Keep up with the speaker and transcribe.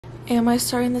Am I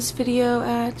starting this video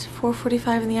at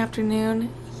 4:45 in the afternoon?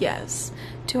 Yes.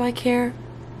 Do I care?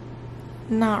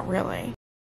 Not really.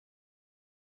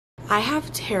 I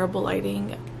have terrible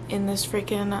lighting in this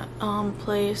freaking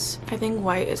place. I think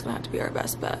white is gonna have to be our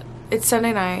best bet. It's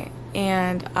Sunday night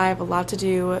and I have a lot to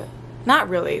do. Not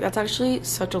really, that's actually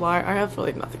such a lie. I have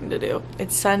really nothing to do.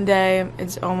 It's Sunday,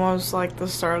 it's almost like the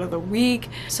start of the week.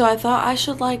 So I thought I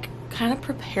should like kind of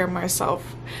prepare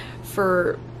myself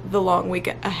for the long week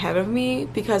ahead of me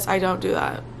because I don't do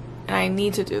that and I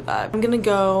need to do that. I'm gonna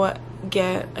go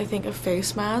get, I think, a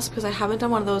face mask because I haven't done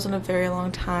one of those in a very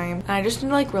long time and I just need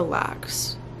to like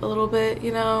relax a little bit,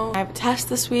 you know. I have a test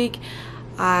this week.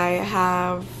 I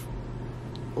have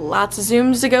lots of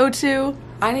Zooms to go to.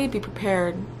 I need to be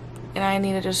prepared and I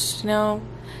need to just, you know,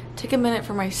 take a minute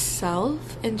for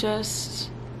myself and just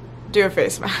do a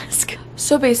face mask.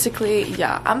 So basically,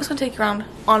 yeah, I'm just gonna take you around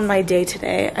on my day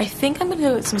today. I think I'm gonna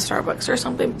go get some Starbucks or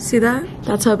something. See that?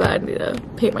 That's how bad I need to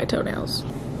paint my toenails.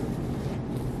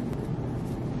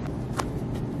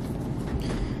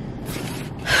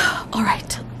 All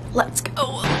right, let's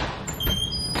go.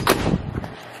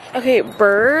 Okay,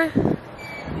 Burr,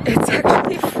 it's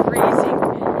actually freezing.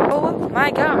 Oh my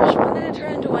gosh, when did it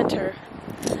turn into winter?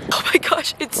 Oh my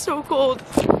gosh, it's so cold.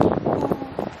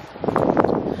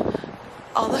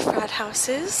 All the frat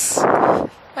houses,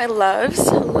 my loves,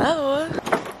 hello.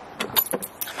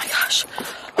 Oh my gosh,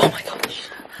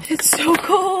 it's so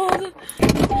cold.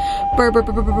 Burr, burr,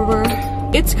 burr, burr, burr,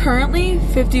 burr. It's currently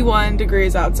 51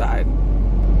 degrees outside.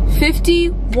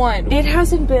 51. It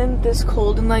hasn't been this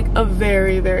cold in like a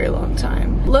very, very long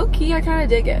time. Low key, I kind of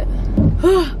dig it.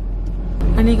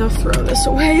 I need to go throw this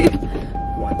away.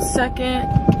 1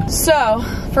 second. So,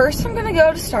 first I'm gonna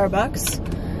go to Starbucks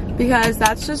because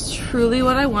that's just truly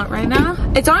what I want right now.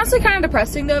 It's honestly kind of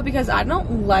depressing though because I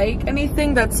don't like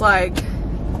anything that's like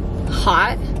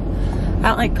hot. I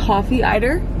don't like coffee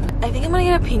either. I think I'm gonna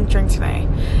get a pink drink today.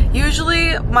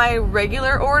 Usually my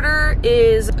regular order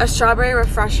is a strawberry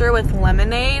refresher with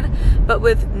lemonade, but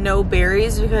with no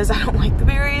berries because I don't like the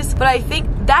berries. But I think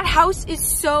that house is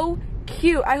so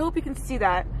cute. I hope you can see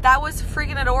that. That was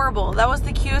freaking adorable. That was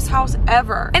the cutest house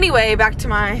ever. Anyway, back to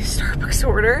my Starbucks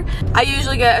order. I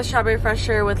usually get a strawberry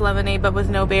refresher with lemonade, but with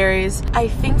no berries. I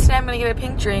think today I'm gonna get a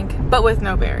pink drink, but with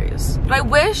no berries. But I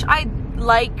wish I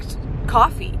liked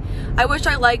coffee. I wish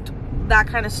I liked that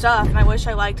kind of stuff, and I wish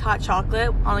I liked hot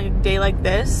chocolate on a day like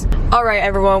this. All right,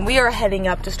 everyone, we are heading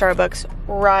up to Starbucks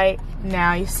right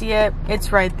now. You see it?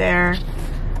 It's right there.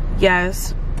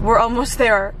 Yes, we're almost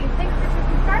there.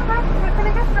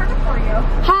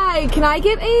 Hi, can I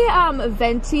get a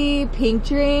venti pink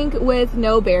drink with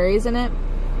no berries in it?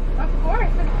 Of course,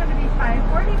 it's going to be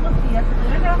 $5.40. We'll see you at the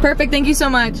window. Perfect, thank you so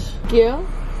much. Thank you. All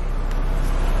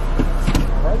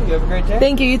right, you have a great day.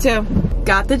 Thank you, you too.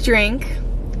 Got the drink.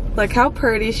 Look how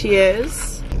pretty she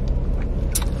is.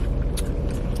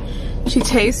 She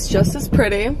tastes just as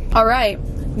pretty. All right,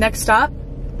 next stop,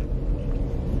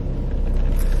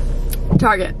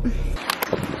 Target.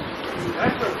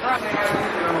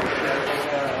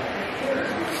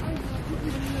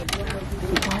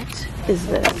 What is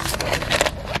this?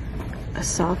 A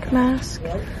sock mask?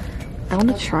 I want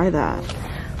to try that.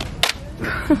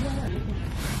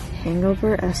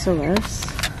 Hangover SOS.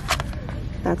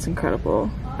 That's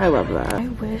incredible. I love that. I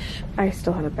wish I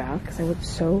still had a bath because I would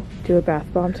so do a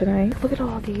bath bomb tonight. Look at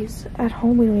all these. At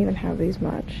home we don't even have these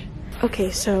much. Okay,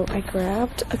 so I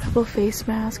grabbed a couple face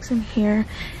masks in here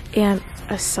and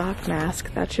a sock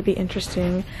mask. That should be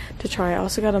interesting to try. I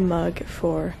also got a mug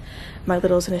for my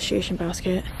little's initiation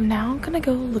basket. Now I'm gonna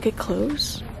go look at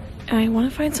clothes and I want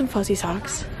to find some fuzzy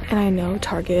socks. And I know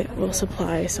Target will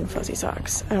supply some fuzzy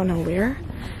socks. I don't know where,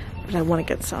 but I want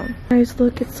to get some. Guys,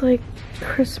 look, it's like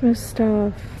Christmas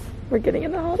stuff. We're getting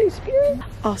in the holiday spirit.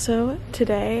 Also,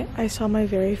 today I saw my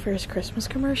very first Christmas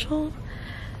commercial.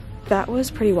 That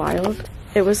was pretty wild.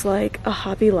 It was like a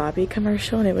Hobby Lobby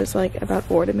commercial and it was like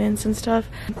about ornaments and stuff.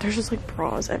 There's just like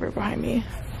bras everywhere behind me.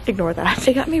 Ignore that.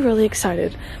 It got me really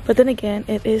excited. But then again,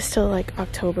 it is still like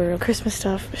October. Christmas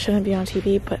stuff shouldn't be on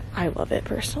TV, but I love it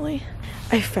personally.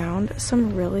 I found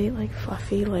some really like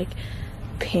fluffy like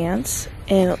pants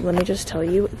and let me just tell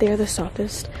you, they're the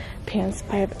softest pants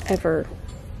I have ever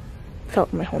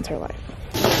felt in my whole entire life.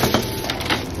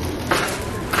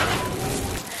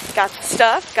 Got the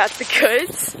stuff, got the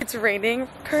goods. It's raining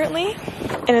currently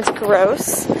and it's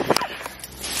gross.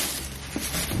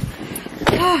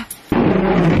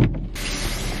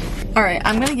 All right,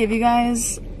 I'm gonna give you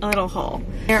guys a little haul.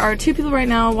 There are two people right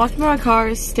now walking by my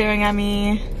car staring at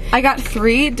me. I got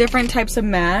 3 different types of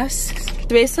masks. So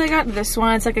basically I got this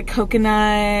one, it's like a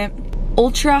coconut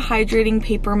ultra hydrating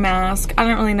paper mask. I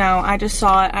don't really know. I just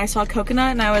saw it. I saw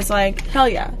coconut and I was like, hell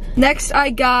yeah. Next,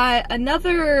 I got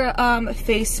another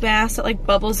face mask that like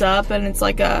bubbles up and it's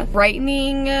like a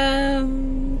brightening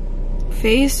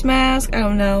face mask. I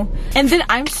don't know. And then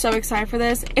I'm so excited for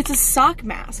this. It's a sock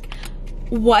mask.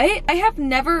 What? I have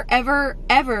never, ever,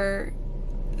 ever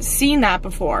seen that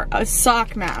before. A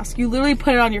sock mask. You literally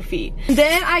put it on your feet.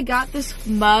 Then I got this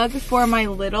mug for my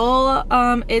little.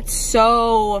 It's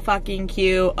so fucking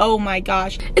cute. Oh my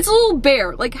gosh. It's a little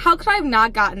bear. Like, how could I have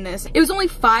not gotten this? It was only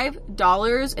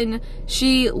 $5 and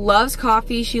she loves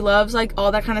coffee. She loves like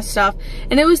all that kind of stuff.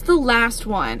 And it was the last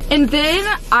one. And then,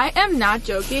 I am not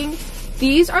joking,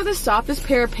 these are the softest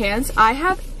pair of pants I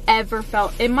have ever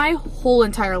felt in my whole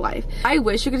entire life. I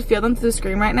wish you could feel them through the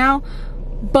screen right now.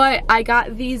 But I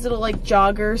got these little like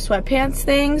jogger sweatpants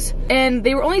things and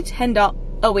they were only $10.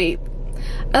 Oh wait,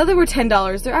 I thought they were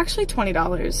 $10. They're actually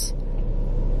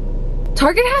 $20.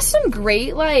 Target has some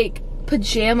great like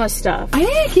pajama stuff. I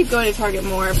need to keep going to Target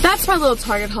more. That's my little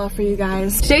Target haul for you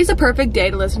guys. Today's a perfect day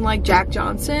to listen to like Jack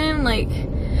Johnson, like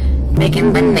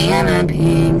making banana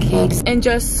pancakes and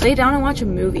just lay down and watch a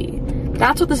movie.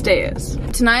 That's what this day is.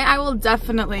 Tonight I will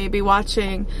definitely be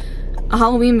watching a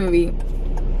Halloween movie.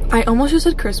 I almost just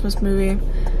said Christmas movie.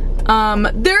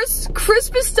 There's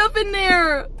Christmas stuff in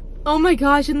there. Oh my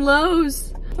gosh, in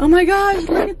Lowe's. Oh my gosh,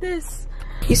 look at this.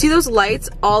 You see those lights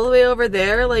all the way over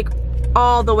there? Like,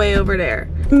 all the way over there.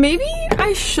 Maybe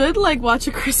I should like watch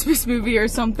a Christmas movie or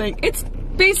something. It's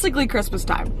basically Christmas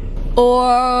time.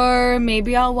 Or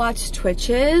maybe I'll watch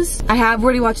Twitches. I have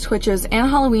already watched Twitches and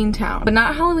Halloween Town, but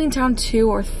not Halloween Town 2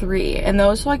 or 3, and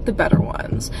those are like the better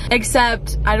ones.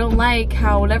 Except I don't like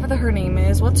how whatever her name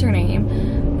is, what's her name?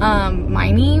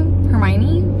 Hermione?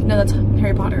 No, that's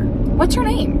Harry Potter. What's her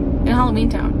name in Halloween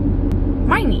Town?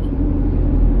 Hermione.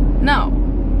 No.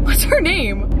 What's her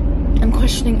name? I'm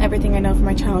questioning everything I know from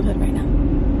my childhood right now.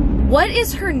 What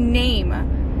is her name?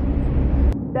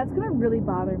 That's gonna really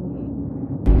bother me.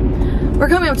 We're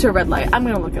coming up to a red light. I'm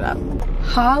gonna look it up.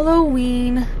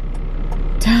 Halloween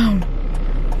Town.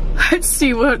 Let's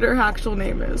see what her actual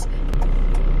name is.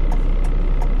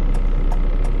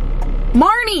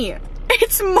 Marnie!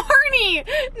 It's Marnie!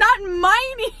 Not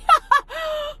Miney!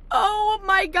 Oh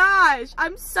my gosh!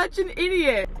 I'm such an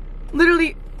idiot.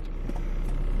 Literally.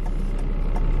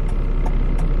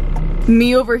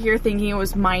 Me over here thinking it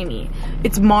was Miney.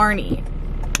 It's Marnie.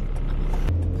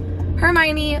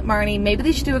 Hermione, Marnie, maybe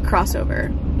they should do a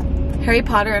crossover. Harry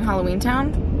Potter and Halloween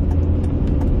Town.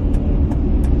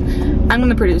 I'm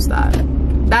gonna produce that.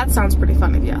 That sounds pretty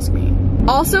fun if you ask me.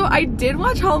 Also, I did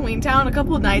watch Halloween Town a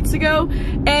couple of nights ago,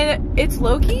 and it's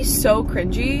low-key so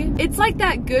cringy. It's like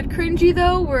that good cringy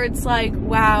though, where it's like,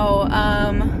 wow,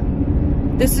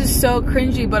 this is so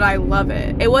cringy, but I love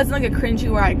it. It wasn't like a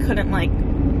cringy where I couldn't like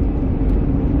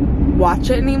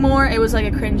watch it anymore. It was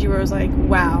like a cringy where it was like,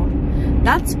 wow.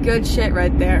 That's good shit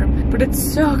right there, but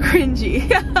it's so cringy.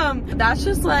 That's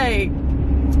just like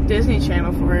Disney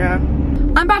Channel for you.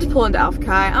 I'm about to pull into Alpha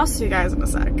Chi. I'll see you guys in a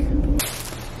sec.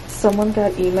 Someone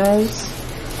got emos.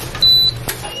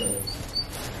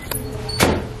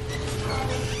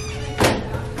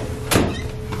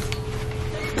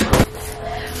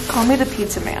 Call me the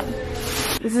pizza man.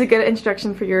 This is a good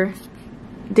introduction for your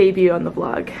debut on the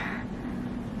vlog.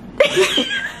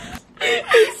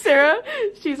 Sarah,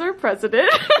 she's our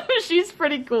president. She's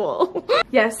pretty cool.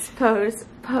 Yes, pose,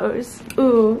 pose.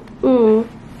 Ooh, ooh.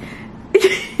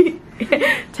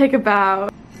 Take a bow.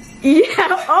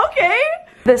 Yeah, okay.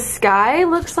 The sky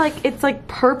looks like it's like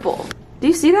purple. Do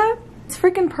you see that? It's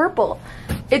freaking purple.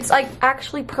 It's like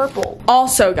actually purple.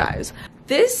 Also, guys,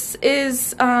 this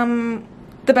is the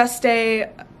best day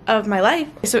of my life.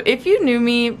 So if you knew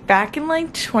me back in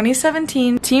like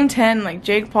 2017, Team 10, like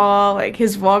Jake Paul, like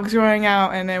his vlogs going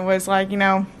out and it was like, you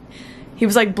know, he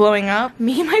was like blowing up.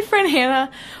 Me and my friend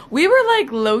Hannah, we were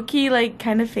like low-key like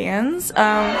kind of fans.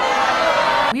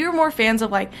 We were more fans of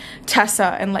like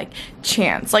Tessa and like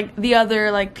Chance, like the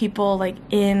other like people like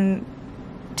in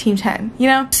Team 10, you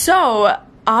know? So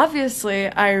obviously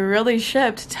I really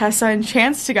shipped Tessa and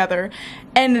Chance together,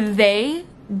 and they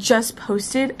just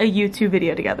posted a YouTube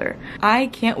video together. I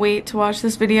can't wait to watch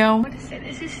this video. I want to say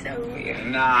this is so weird.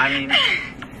 Nah, I mean,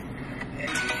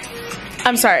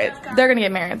 I'm sorry. They're gonna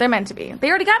get married. They're meant to be. They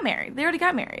already got married. They already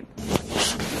got married.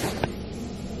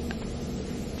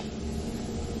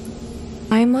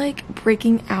 I'm like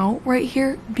breaking out right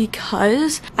here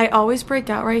because I always break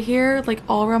out right here, like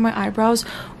all around my eyebrows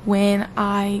when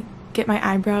I get my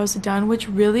eyebrows done, which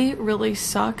really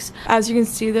sucks. As you can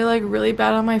see, they're like really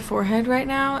bad on my forehead right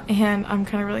now, and I'm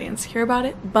kind of really insecure about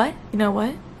it, but you know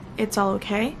what? It's all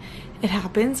okay. It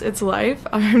happens, it's life.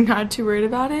 I'm not too worried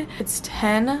about it. It's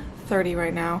 10:30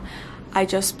 right now. I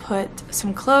just put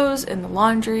some clothes in the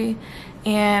laundry,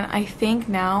 and I think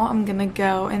now I'm gonna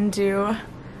go and do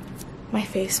my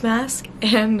face mask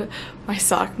and my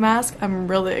sock mask. I'm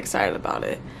really excited about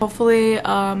it. Hopefully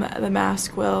the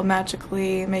mask will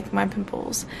magically make my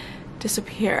pimples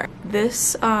disappear.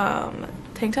 This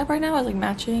tank top right now is like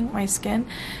matching my skin,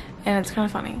 and it's kind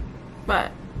of funny,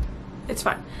 but it's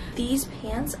fine. These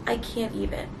pants, I can't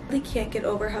get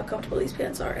over how comfortable these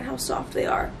pants are and how soft they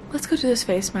are. Let's go do this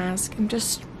face mask and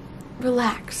just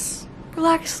relax a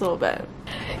little bit.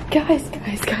 Guys,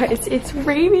 it's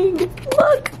raining.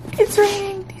 Look, it's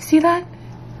raining. Do you see that?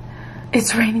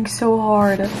 It's raining so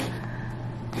hard.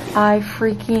 I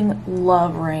freaking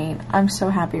love rain. I'm so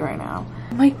happy right now.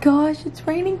 Oh my gosh, it's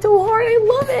raining too hard. I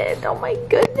love it. Oh my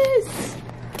goodness.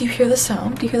 Do you hear the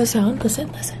sound? Do you hear the sound?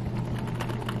 Listen.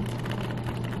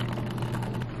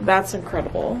 That's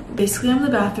incredible. Basically, I'm in the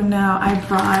bathroom now. I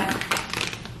brought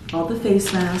all the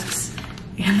face masks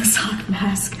and the sock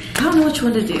mask. I don't know which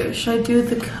one to do. Should I do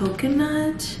the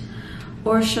coconut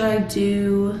or should I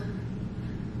do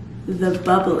the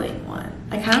bubbling one?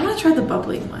 I kind of want to try the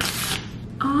bubbling one.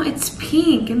 Oh, it's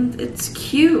pink and it's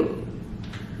cute.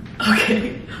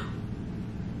 Okay.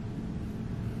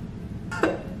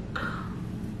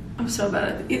 I'm so bad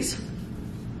at these.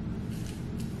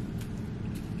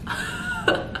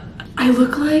 I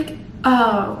look like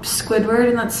Squidward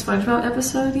in that SpongeBob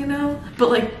episode, you know?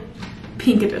 But like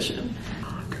pink edition.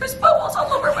 There's bubbles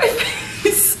all over my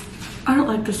face. I don't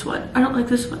like this one.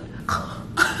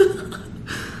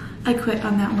 I quit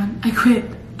on that one. I quit.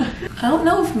 I don't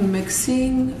know if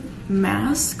mixing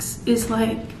masks is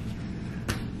like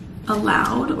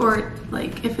allowed or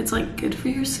like if it's like good for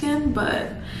your skin,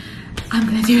 but I'm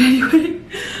gonna do it anyway.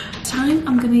 This time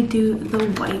I'm gonna do the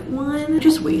white one. I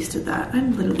just wasted that.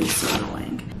 I'm literally so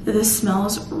annoying. This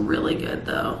smells really good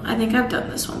though. I think I've done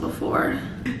this one before.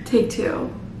 Take 2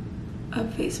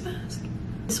 of face mask.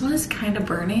 This one is kind of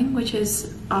burning, which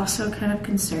is also kind of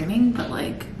concerning, but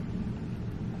like,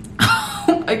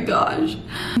 oh my gosh.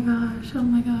 Oh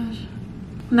my gosh.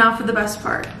 Now for the best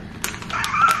part.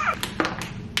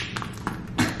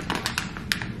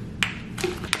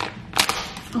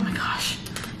 Oh my gosh.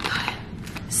 God.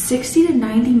 60 to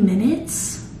 90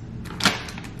 minutes?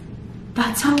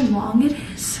 That's how long it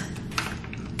is?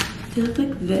 They look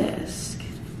like this.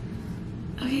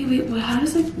 Okay, wait, how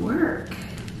does it work?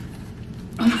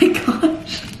 Oh my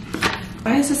gosh.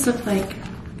 Why does this look like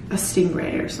a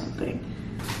stingray or something?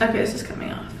 Okay, this is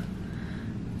coming off.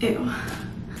 Ew.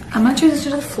 I'm gonna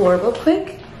transition to the floor real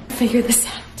quick. Figure this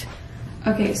out.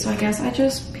 Okay, so I guess I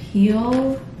just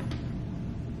peel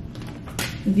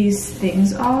these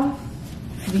things off.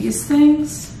 These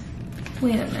things?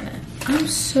 Wait a minute. I'm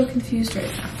so confused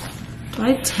right now. Do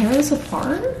I tear this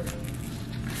apart?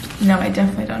 No, I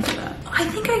definitely don't do that. I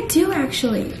think I do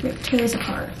actually tear this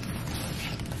apart.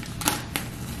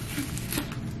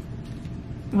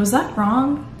 Was that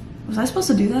wrong? Was I supposed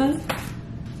to do that?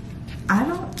 I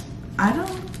don't I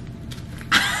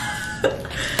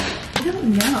don't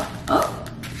know. Oh.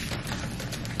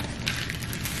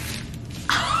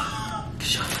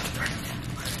 Shut up right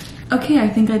now. Okay, I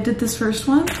think I did this first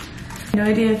one. No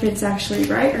idea if it's actually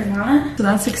right or not. So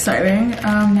that's exciting.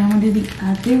 Now I'm gonna do the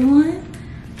other one.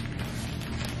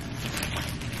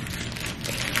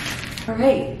 All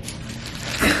right.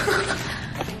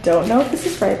 Don't know if this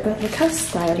is right, but look how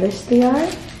stylish they are.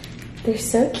 They're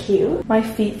so cute. My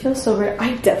feet feel so weird.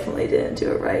 I definitely didn't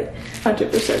do it right.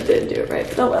 100% didn't do it right,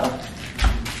 but oh well.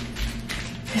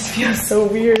 This feels so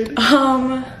weird.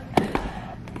 I'm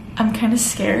kind of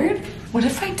scared. What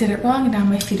if I did it wrong and now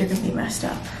my feet are gonna be messed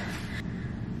up?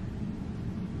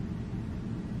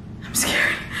 I'm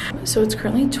scared. So it's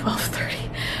currently 12:30.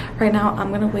 Right now,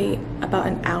 I'm gonna wait about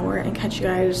an hour and catch you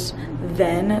guys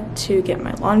then to get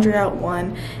my laundry out,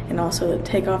 one, and also to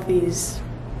take off these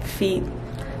feet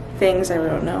things. I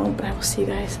don't know, but I will see you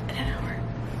guys in an hour.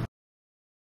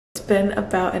 It's been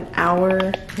about an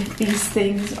hour with these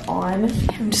things on.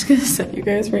 I'm just gonna set you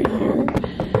guys right here.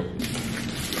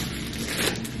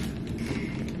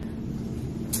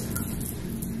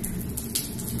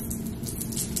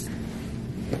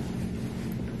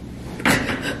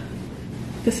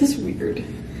 This is weird.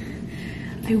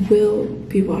 I will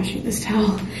be washing this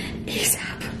towel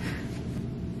ASAP.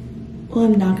 Well,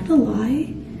 I'm not gonna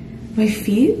lie, my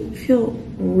feet feel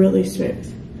really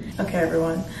smooth. Okay,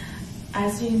 everyone,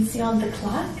 as you can see on the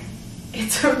clock,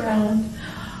 it's around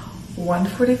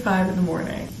 1:45 in the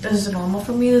morning. This is normal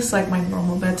for me. This is like my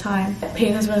normal bedtime.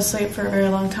 Peyton has been asleep for a very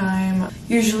long time.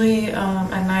 Usually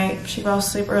at night, she falls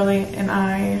asleep early and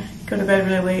I go to bed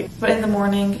really late. But in the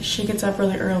morning, she gets up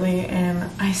really early and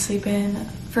I sleep in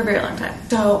for a very long time.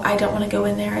 So I don't want to go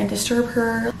in there and disturb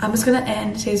her. I'm just gonna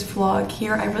end today's vlog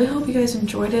here. I really hope you guys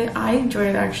enjoyed it. I enjoyed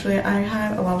it actually. I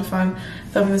had a lot of fun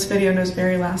filming this video and it was a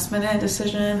very last minute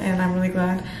decision and I'm really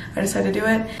glad I decided to do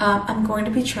it. I'm going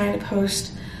to be trying to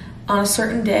post on a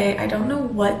certain day. I don't know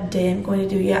what day I'm going to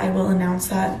do yet. I will announce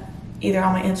that either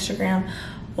on my Instagram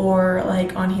or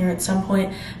like on here at some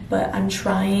point, but I'm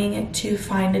trying to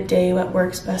find a day that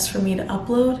works best for me to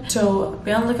upload. So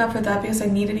be on the lookout for that because I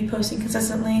need to be posting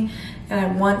consistently and I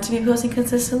want to be posting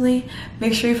consistently.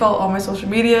 Make sure you follow all my social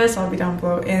medias. I'll be down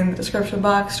below in the description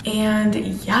box. And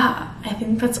yeah, I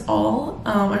think that's all.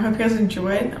 I hope you guys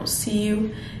enjoyed and I'll see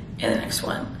you in the next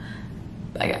one.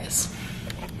 Bye guys.